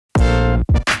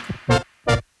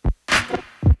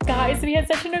guys, we had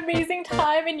such an amazing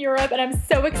time in Europe and I'm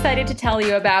so excited to tell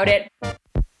you about it.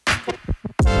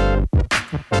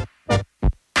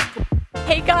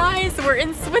 Hey guys, we're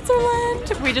in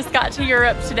Switzerland. We just got to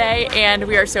Europe today and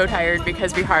we are so tired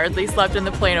because we hardly slept in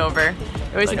the plane over.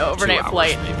 It was like an overnight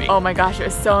flight. Maybe. Oh my gosh, it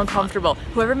was so uncomfortable.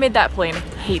 Whoever made that plane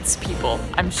hates people,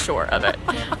 I'm sure of it.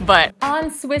 But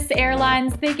on Swiss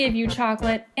Airlines, they give you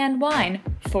chocolate and wine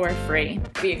for free.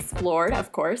 We explored,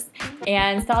 of course,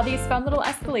 and saw these fun little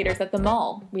escalators at the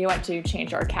mall. We went to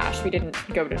change our cash. We didn't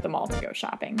go to the mall to go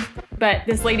shopping. But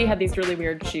this lady had these really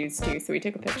weird shoes too, so we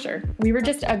took a picture. We were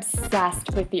just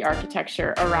obsessed with the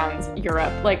architecture around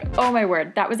Europe. Like, oh my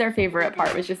word, that was our favorite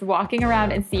part, was just walking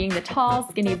around and seeing the tall,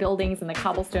 skinny buildings and the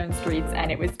cobblestone streets,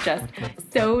 and it was just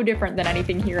so different than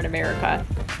anything here in America.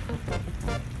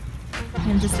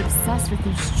 I'm just obsessed with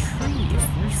these trees.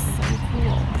 They're so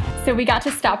cool. So we got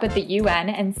to stop at the UN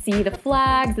and see the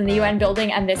flags and the UN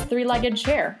building and this three-legged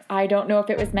chair. I don't know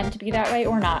if it was meant to be that way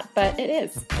or not, but it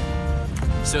is.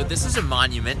 So this is a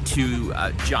monument to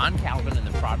John Calvin and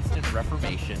the Protestant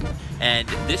Reformation, and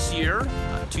this year,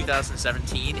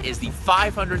 2017, is the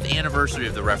 500th anniversary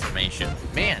of the Reformation.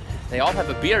 Man, they all have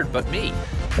a beard but me.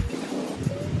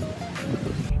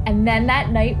 And then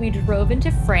that night we drove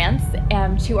into France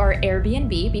to our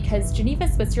Airbnb because Geneva,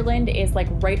 Switzerland is like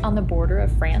right on the border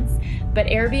of France. But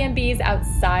Airbnbs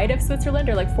outside of Switzerland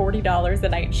are like $40 a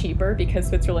night cheaper because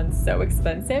Switzerland's so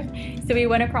expensive. So we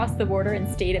went across the border and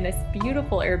stayed in this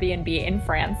beautiful Airbnb in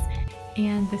France.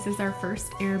 And this is our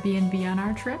first Airbnb on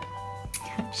our trip.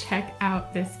 Check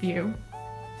out this view.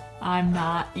 I'm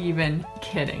not even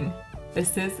kidding.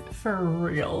 This is for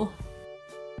real.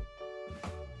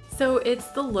 So it's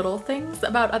the little things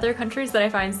about other countries that I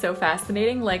find so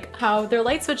fascinating, like how their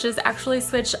light switches actually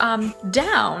switch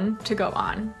down to go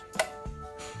on.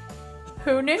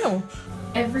 Who knew?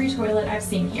 Every toilet I've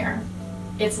seen here,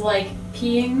 it's like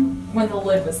peeing when the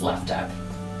lid was left up.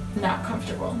 Not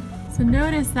comfortable. So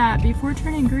notice that before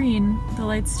turning green, the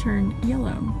lights turn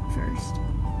yellow first.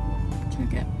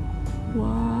 Check it.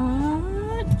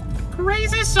 What?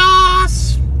 Crazy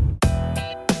sauce!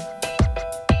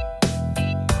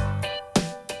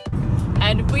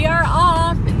 And we are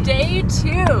off day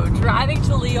 2, driving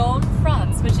to Lyon,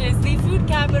 France, which is the food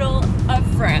capital of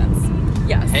France.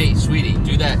 Yes. Hey, sweetie,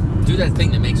 do that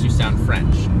thing that makes you sound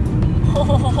French.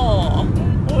 Oh,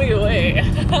 oui, oui.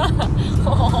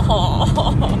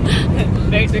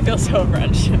 Makes me feel so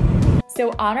French.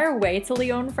 So on our way to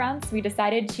Lyon, France, we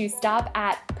decided to stop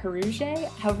at Perugia,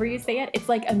 however you say it. It's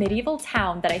like a medieval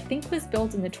town that I think was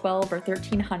built in the 12 or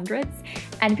 1300s,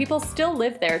 and people still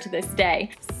live there to this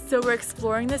day. So we're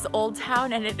exploring this old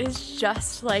town and it is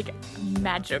just like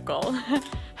magical.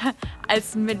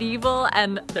 It's medieval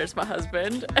and there's my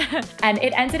husband. And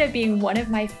it ended up being one of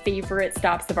my favorite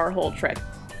stops of our whole trip.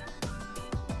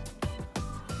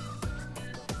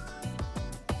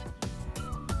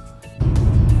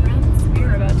 Friends,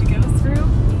 we're about to go through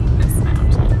this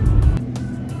mountain.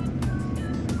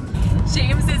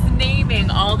 James is naming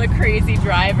all the crazy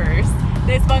drivers.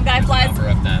 This one guy flies.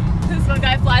 This one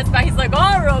guy flies by. He's like,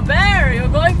 "Oh, Robert, you're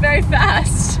going very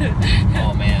fast."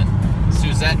 Oh man,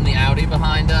 Suzette in the Audi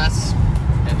behind us.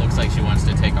 It looks like she wants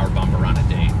to take our bumper on a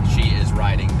date. She is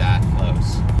riding that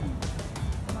close.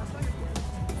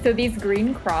 So these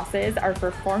green crosses are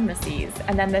for pharmacies,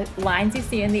 and then the lines you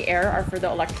see in the air are for the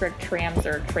electric trams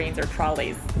or trains or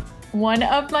trolleys. One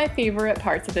of my favorite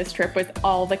parts of this trip was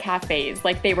all the cafes.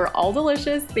 Like, they were all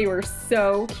delicious, they were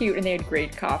so cute, and they had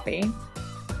great coffee.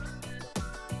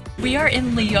 We are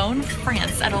in Lyon,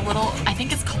 France at a little, I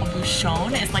think it's called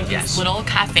Bouchon. It's like these little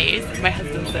cafes. My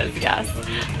husband says yes.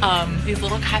 These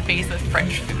little cafes with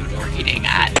French food we're eating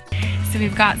at. So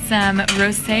we've got some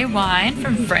rosé wine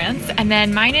from France, and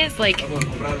then mine is like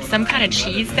some kind of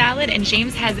cheese salad, and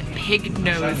James has pig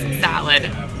nose salad.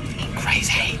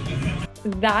 Crazy.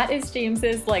 That is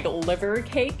James's like liver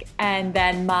cake, and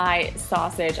then my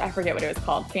sausage, I forget what it was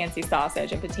called, fancy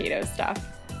sausage and potato stuff.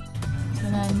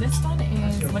 And then this one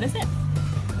is, what is it?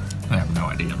 I have no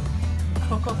idea.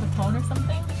 Coco Patone or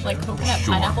something? Like coconut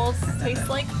pineapples taste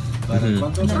like?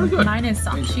 Mm-hmm. And then mine is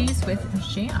soft cheese with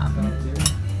jam.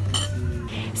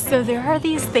 So there are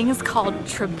these things called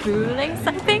triboules,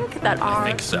 I think, that are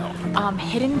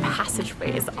hidden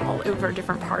passageways all over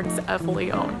different parts of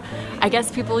Lyon. I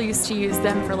guess people used to use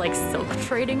them for like silk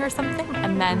trading or something,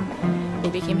 and then they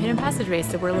became hidden passageways,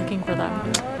 so we're looking for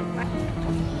them.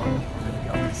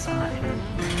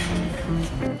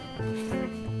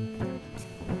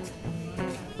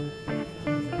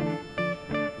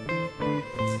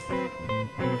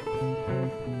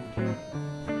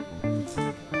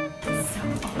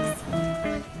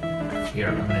 Here,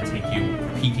 I'm gonna take you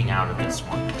peeking out of this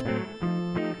one.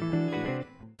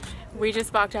 We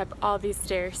just walked up all these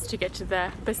stairs to get to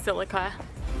the basilica.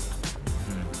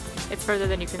 It's further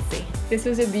than you can see. This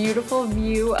was a beautiful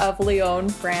view of Lyon,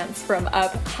 France, from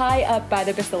high up by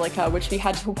the basilica, which we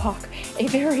had to walk a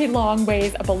very long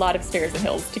ways up a lot of stairs and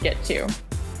hills to get to.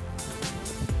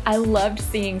 I loved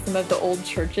seeing some of the old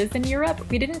churches in Europe.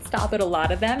 We didn't stop at a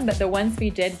lot of them, but the ones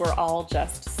we did were all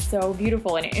just so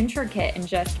beautiful and intricate and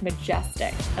just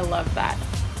majestic. I love that.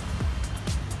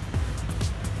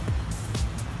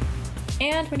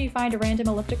 And when you find a random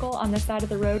elliptical on the side of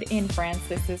the road in France,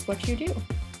 this is what you do.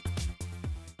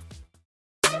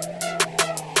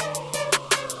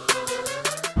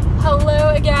 Hello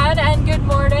again and good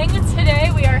morning. Today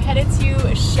we are headed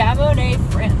to Chamonix,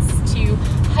 France to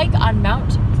hike on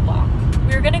Mount Blanc.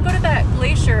 We were gonna go to that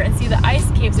glacier and see the ice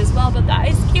caves as well, but the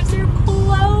ice caves are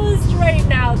closed right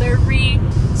now. They're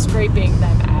re-scraping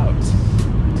them out.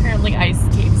 Apparently ice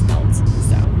caves melt,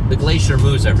 so. The glacier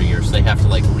moves every year, so they have to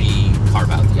like re-carve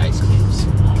out the ice caves.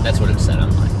 That's what it said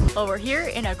online. Well, we're here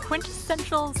in a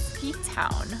quintessential ski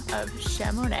town of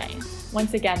Chamonix.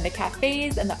 Once again, the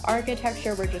cafes and the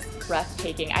architecture were just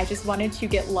breathtaking. I just wanted to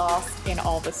get lost in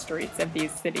all the streets of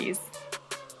these cities.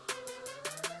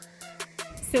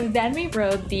 So then we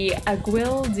rode the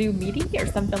Aiguille du Midi or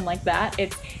something like that.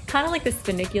 It's kind of like this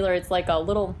funicular. It's like a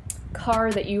little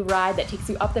car that you ride that takes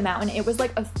you up the mountain. It was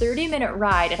like a 30-minute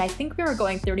ride, and I think we were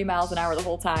going 30 miles an hour the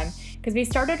whole time because we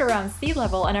started around sea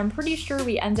level, and I'm pretty sure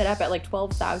we ended up at like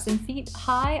 12,000 feet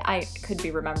high. I could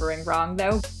be remembering wrong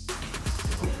though.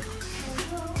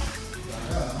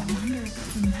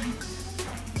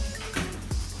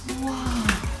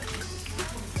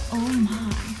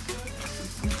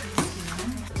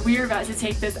 We are about to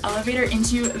take this elevator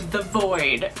into the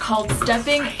void, called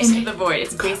stepping into the void.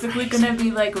 It's basically gonna be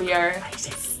like we are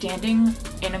standing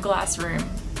in a glass room,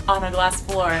 on a glass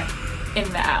floor, in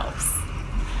the Alps.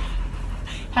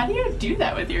 How do you do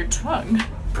that with your tongue?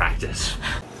 Practice.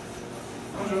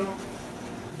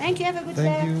 Thank you, have a good day.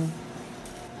 Thank you.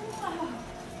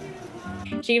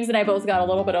 James and I both got a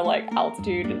little bit of like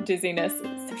altitude dizziness,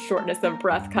 shortness of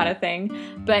breath kind of thing,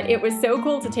 but it was so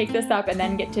cool to take this up and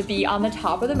then get to be on the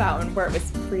top of the mountain where it was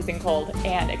freezing cold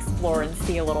and explore and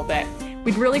see a little bit.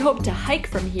 We'd really hoped to hike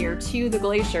from here to the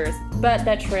glaciers, but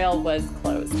that trail was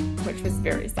closed, which was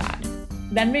very sad.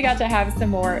 Then we got to have some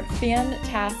more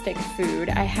fantastic food.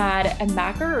 I had a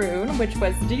macaroon, which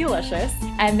was delicious,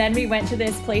 and then we went to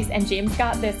this place and James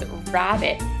got this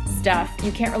rabbit stuff.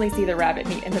 You can't really see the rabbit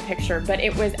meat in the picture, but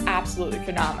it was absolutely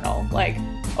phenomenal. Like,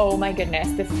 oh my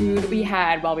goodness, the food we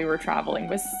had while we were traveling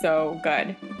was so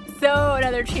good. So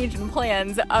another change in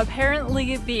plans.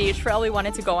 Apparently the trail we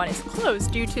wanted to go on is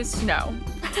closed due to snow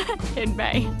in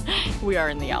May. We are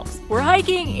in the Alps. We're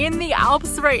hiking in the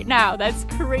Alps right now. That's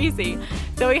crazy.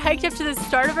 So we hiked up to the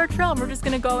start of our trail and we're just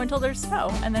gonna go until there's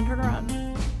snow and then turn around.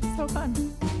 So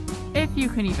fun. If you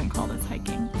can even call this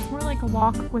hiking. It's more like a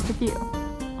walk with a view.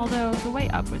 Although the way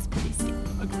up was pretty steep.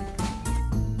 Agreed.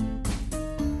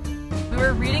 We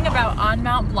were reading about on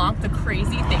Mount Blanc, the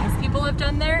crazy things people have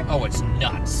done there. Oh, it's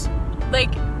nuts.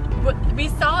 Like, we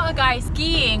saw a guy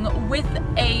skiing with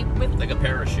like a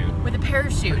parachute. With a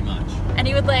parachute. Pretty much. And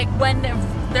he would like, when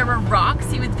there were rocks,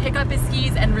 he would pick up his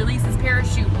skis and release his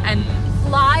parachute and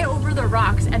fly over the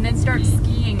rocks and then start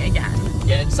skiing again.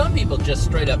 Yeah, and some people just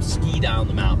straight up ski down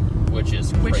the mountain, which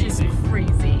is crazy.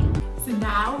 So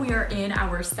now we are in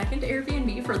our second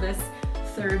Airbnb for this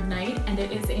third night, and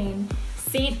it is in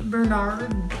Saint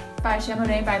Bernard by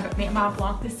Chamonix by Mount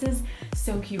Blanc. This is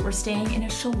so cute. We're staying in a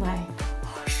chalet.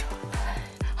 Oh, chalet.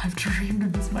 I've dreamed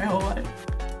of this my whole life.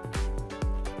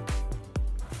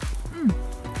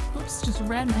 Oops, just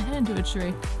ran my head into a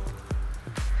tree.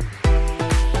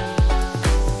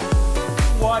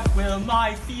 What will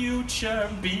my future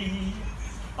be?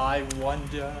 I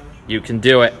wonder. You can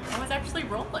do it. I was actually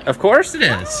rolling. Of course it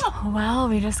is. Well,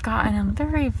 we just got in a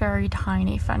very, very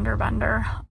tiny fender bender